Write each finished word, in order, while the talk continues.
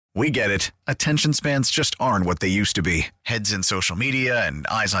We get it. Attention spans just aren't what they used to be. Heads in social media and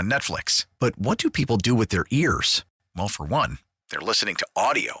eyes on Netflix. But what do people do with their ears? Well, for one, they're listening to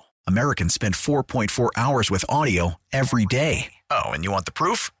audio. Americans spend 4.4 hours with audio every day. Oh, and you want the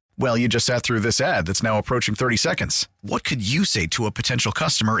proof? Well, you just sat through this ad that's now approaching 30 seconds. What could you say to a potential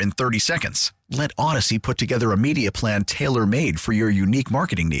customer in 30 seconds? Let Odyssey put together a media plan tailor-made for your unique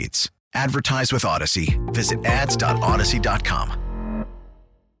marketing needs. Advertise with Odyssey. Visit ads.odyssey.com.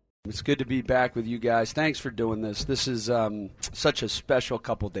 It's good to be back with you guys. Thanks for doing this. This is such a special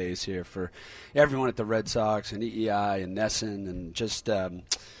couple days here for everyone at the Red Sox and EEI and NESN. And just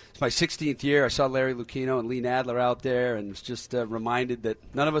it's my 16th year. I saw Larry Lucchino and Lee Nadler out there and was just reminded that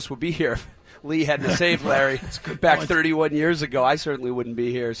none of us would be here. Lee hadn't saved Larry back 31 years ago. I certainly wouldn't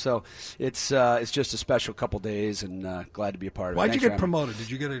be here. So it's just a special couple days, and glad to be a part of it. Why'd you get promoted?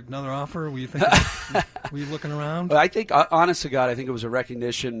 Did you get another offer? Were you thinking? Were you looking around? Well, I think, honest to God, I think it was a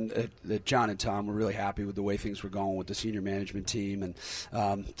recognition that John and Tom were really happy with the way things were going with the senior management team. And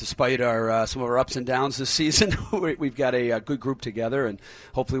despite some of our ups and downs this season, we've got a good group together, and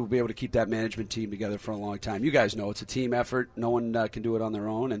hopefully we'll be able to keep that management team together for a long time. You guys know it's a team effort. No one can do it on their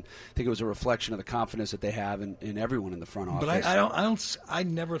own, and I think it was a reflection of the confidence that they have in everyone in the front office. But I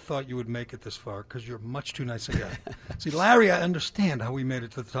never thought you would make it this far because you're much too nice a guy. See, Larry, I understand how he made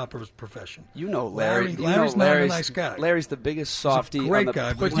it to the top of his profession. You know Larry. Larry's not a nice guy. Larry's the biggest softie on the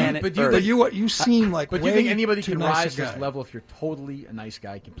planet Earth. But you seem like But do you think anybody can rise to this level if you're totally a nice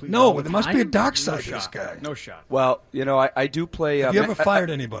guy? Completely. No, but there must be a dark side to this guy. No shot. Well, I do play. Have you ever fired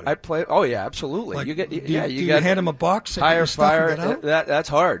anybody? I play. Oh yeah, absolutely. Like, you get. Do you hand him a box? Hire, fire. That's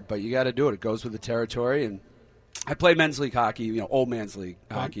hard, but you got to do it. It goes with the territory. And I play men's league hockey, old man's league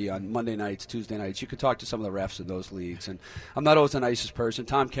hockey on Monday nights, Tuesday nights. You can talk to some of the refs in those leagues. And I'm not always the nicest person.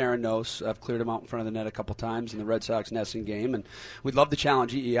 Tom Caron knows. I've cleared him out in front of the net a couple times in the Red Sox NESN game. And we'd love to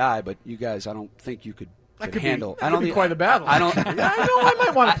challenge EEI, but you guys, I don't think you could handle. That could be quite a battle. I don't. I know. I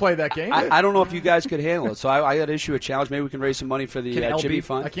might want to play that game. I don't know if you guys could handle it. So I got to issue a challenge. Maybe we can raise some money for the Jimmy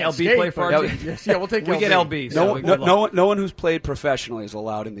Fund. I can't LB play for our team. Yeah, we'll take LB. We get LB. So no one who's played professionally is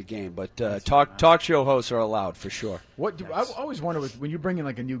allowed in the game, but talk show hosts are allowed for sure. I always wonder when you bring in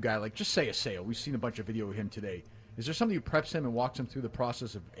like a new guy, like just say a Sale. We've seen a bunch of video of him today. Is there something you preps him and walks him through the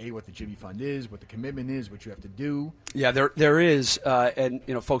process of what the Jimmy Fund is, what the commitment is, what you have to do? Yeah, there is, and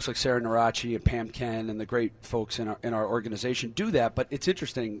folks like Sarah Narachi and Pam Ken and the great folks in our organization do that. But it's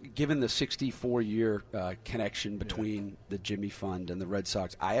interesting, given the 64-year connection between the Jimmy Fund and the Red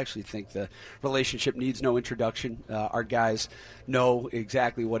Sox. I actually think the relationship needs no introduction. Our guys know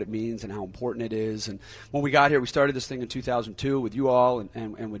exactly what it means and how important it is. And when we got here, we started this thing in 2002 with you all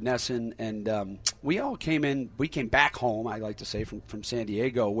and with NESN, and we all came in. We came back home, I like to say, from San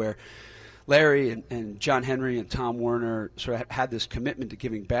Diego, where Larry and John Henry and Tom Werner sort of had this commitment to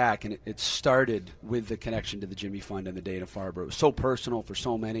giving back, and it started with the connection to the Jimmy Fund and the Dana-Farber. It was so personal for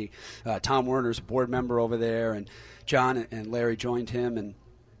so many. Tom Werner's a board member over there, and John and Larry joined him and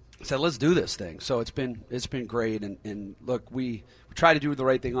said, let's do this thing. So it's been great, and look, we try to do the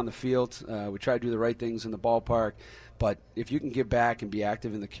right thing on the field. We try to do the right things in the ballpark. But if you can give back and be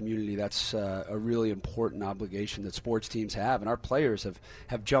active in the community, that's a really important obligation that sports teams have. And our players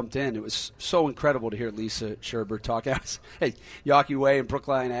have jumped in. It was so incredible to hear Lisa Scherber talk. I was at Yawkey Way and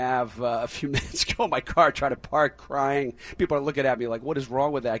Brookline Ave a few minutes ago in my car trying to park, crying. People are looking at me like, what is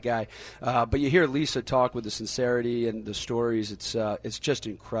wrong with that guy? But you hear Lisa talk with the sincerity and the stories. It's just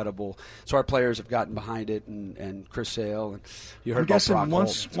incredible. So our players have gotten behind it, and Chris Sale. And you heard about Brock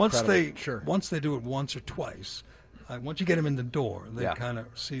Holt. Once they do it once or twice, once you get them in the door, they kind of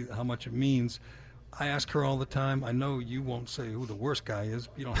see how much it means. I ask her all the time. I know you won't say who the worst guy is.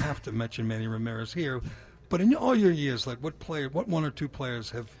 You don't have to mention Manny Ramirez here. But in all your years, like what one or two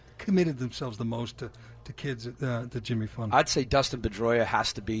players have committed themselves the most to kids at the Jimmy Fund? I'd say Dustin Pedroia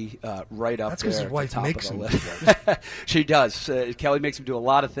has to be right up That's there. That's because his wife top makes of the him. list. She does. Kelly makes him do a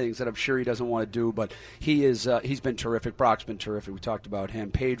lot of things that I'm sure he doesn't want to do, but he's been terrific. Brock's been terrific. We talked about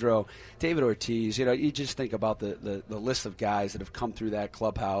him. Pedro, David Ortiz. You just think about the list of guys that have come through that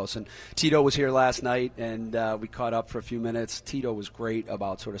clubhouse. And Tito was here last night, and we caught up for a few minutes. Tito was great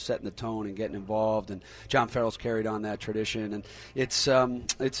about sort of setting the tone and getting involved, and John Farrell's carried on that tradition. And it's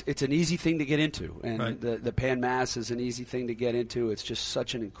an easy thing to get into, and right. the Pan Mass is an easy thing to get into. It's just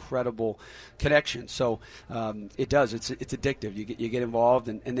such an incredible connection. So it does. It's addictive. You get involved,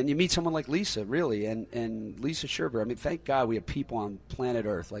 and then you meet someone like Lisa, really, and Lisa Scherber. I mean, thank God we have people on planet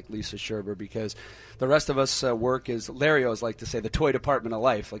Earth like Lisa Scherber, because the rest of us work as Larry always like to say, the toy department of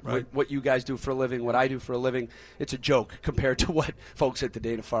life. Like right. what you guys do for a living, what I do for a living, it's a joke compared to what folks at the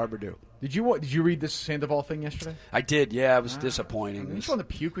Dana-Farber do. Did you read this Sandoval thing yesterday? I did, yeah. It was disappointing. Did you want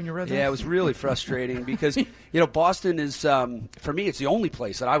to puke when you read that? Yeah, it was really frustrating because, Boston is, for me, it's the only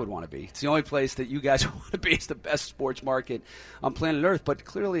place that I would want to be. It's the only place that you guys want to be. It's the best sports market on planet Earth, but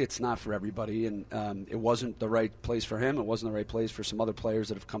clearly it's not for everybody, and it wasn't the right place for him. It wasn't the right place for some other players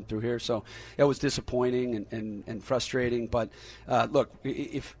that have come through here. So it was disappointing and frustrating. But, look,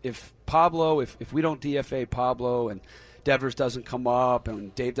 if Pablo, if we don't DFA Pablo and Devers doesn't come up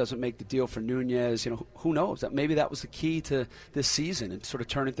and Dave doesn't make the deal for Nunez, who knows? That maybe that was the key to this season and sort of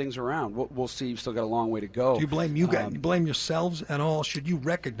turning things around. We'll see. You've still got a long way to go. Do you blame you guys? You blame yourselves at all? Should you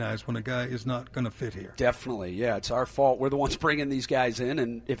recognize when a guy is not going to fit here? Definitely, yeah. It's our fault. We're the ones bringing these guys in,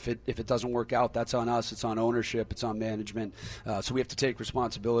 and if it doesn't work out, that's on us. It's on ownership. It's on management. So we have to take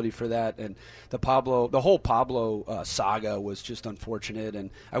responsibility for that. And the whole Pablo saga was just unfortunate, and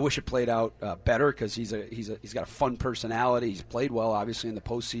I wish it played out better because he's got a fun personality. He's played well, obviously, in the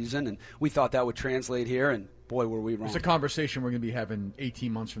postseason, and we thought that would translate here, and boy, were we wrong. It's a conversation we're going to be having 18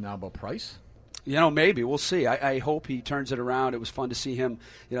 months from now about Price. Maybe. We'll see. I hope he turns it around. It was fun to see him,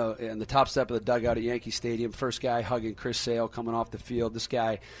 in the top step of the dugout at Yankee Stadium. First guy hugging Chris Sale coming off the field. This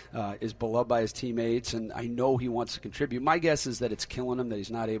guy is beloved by his teammates, and I know he wants to contribute. My guess is that it's killing him that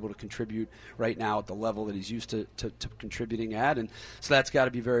he's not able to contribute right now at the level that he's used to contributing at, and so that's got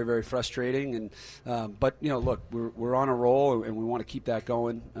to be very, very frustrating. And but look, we're on a roll, and we want to keep that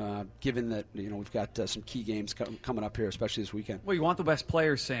going. Given that we've got some key games coming up here, especially this weekend. Well, you want the best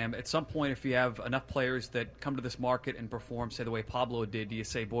players, Sam. At some point, if you have enough players that come to this market and perform, say, the way Pablo did, do you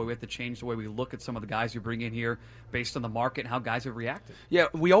say, boy, we have to change the way we look at some of the guys you bring in here based on the market and how guys have reacted? Yeah,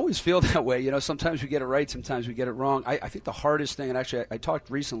 we always feel that way. Sometimes we get it right, sometimes we get it wrong. I think the hardest thing, and actually I talked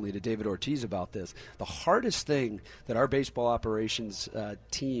recently to David Ortiz about this, the hardest thing that our baseball operations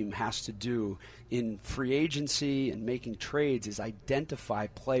team has to do in free agency and making trades is identify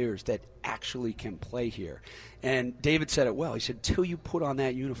players that actually can play here. And David said it well. He said, until you put on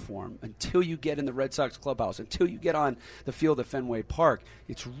that uniform, until you get in the Red Sox clubhouse, until you get on the field at Fenway Park,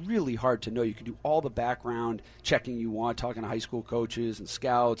 it's really hard to know. You can do all the background checking you want, talking to high school coaches and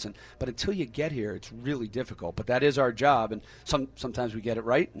scouts, but until you get here, it's really difficult. But that is our job, and sometimes we get it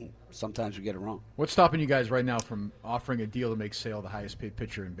right, and sometimes we get it wrong. What's stopping you guys right now from offering a deal to make Sale the highest paid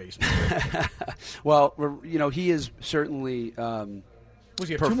pitcher in baseball? Well, he is certainly was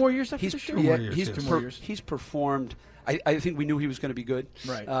he have 2 more years after this year? He's performed. I think we knew he was going to be good,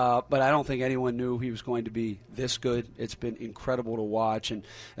 right? But I don't think anyone knew he was going to be this good. It's been incredible to watch, and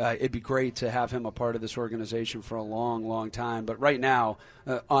it'd be great to have him a part of this organization for a long, long time. But right now,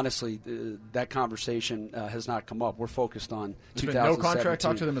 honestly, that conversation has not come up. We're focused on 2017. No contract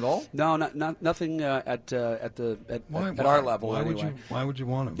talk to them at all? No, nothing at our level. Why would you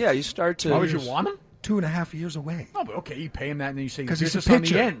want him? Yeah, you start to. Why would you want him? 2.5 years away. No, but okay, you pay him that, and then you say because he's a pitcher. On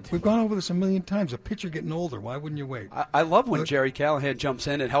the end. We've gone over this a million times. A pitcher getting older. Why wouldn't you wait? I love when Jerry Callahan jumps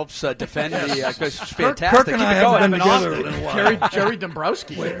in and helps defend the. It's fantastic. Kirk and I haven't been together in a while. Jerry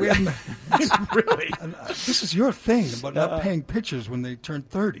Dombrowski. We haven't, really. This is your thing about not paying pitchers when they turn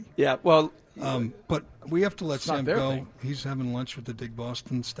 30. Yeah, well. But we have to let Sam go. Thing. He's having lunch with the Dig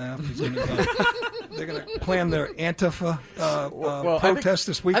Boston staff. He's going to go. They're going to plan their Antifa protest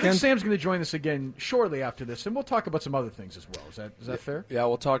this weekend. I think Sam's going to join us again shortly after this, and we'll talk about some other things as well. Is that fair? Yeah,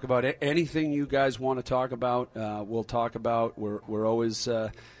 we'll talk about anything you guys want to talk about. We'll talk about. We're always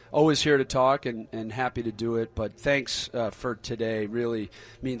here to talk and happy to do it. But thanks for today. Really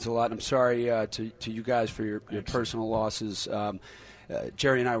means a lot. I'm sorry to you guys for your personal losses.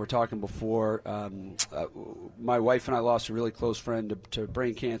 Jerry and I were talking before. My wife and I lost a really close friend to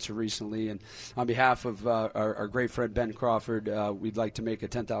brain cancer recently, and on behalf of our great friend Ben Crawford, we'd like to make a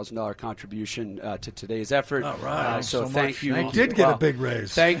 $10,000 contribution to today's effort. All right. So thank you. You did get a big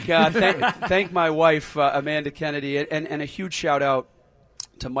raise. Thank my wife, Amanda Kennedy, and a huge shout out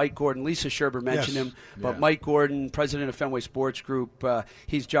to Mike Gordon. Lisa Scherber mentioned him, but Mike Gordon, president of Fenway Sports Group,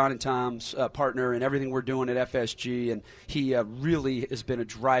 he's John and Tom's partner in everything we're doing at FSG, and he really has been a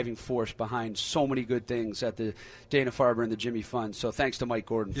driving force behind so many good things at the Dana-Farber and the Jimmy Fund. So thanks to Mike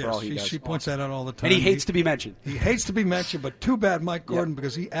Gordon for all he does. She points that out all the time. And he hates to be mentioned. He hates to be mentioned, but too bad Mike Gordon,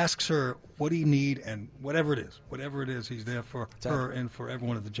 because he asks her what he need, and whatever it is, he's there for her and for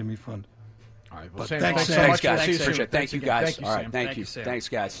everyone at the Jimmy Fund. All right. Well, Sam, thanks so much, guys. Appreciate it. Thank you, guys. Thank you, all right. Sam. Thank you. Thanks,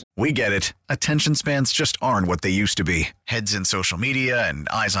 guys. We get it. Attention spans just aren't what they used to be. Heads in social media and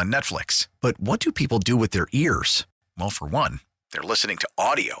eyes on Netflix. But what do people do with their ears? Well, for one, they're listening to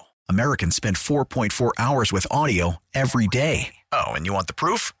audio. Americans spend 4.4 hours with audio every day. Oh, and you want the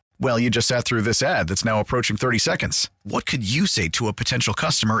proof? Well, you just sat through this ad that's now approaching 30 seconds. What could you say to a potential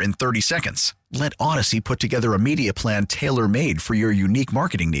customer in 30 seconds? Let Odyssey put together a media plan tailor-made for your unique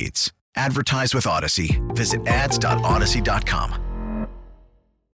marketing needs. Advertise with Odyssey. Visit ads.odyssey.com.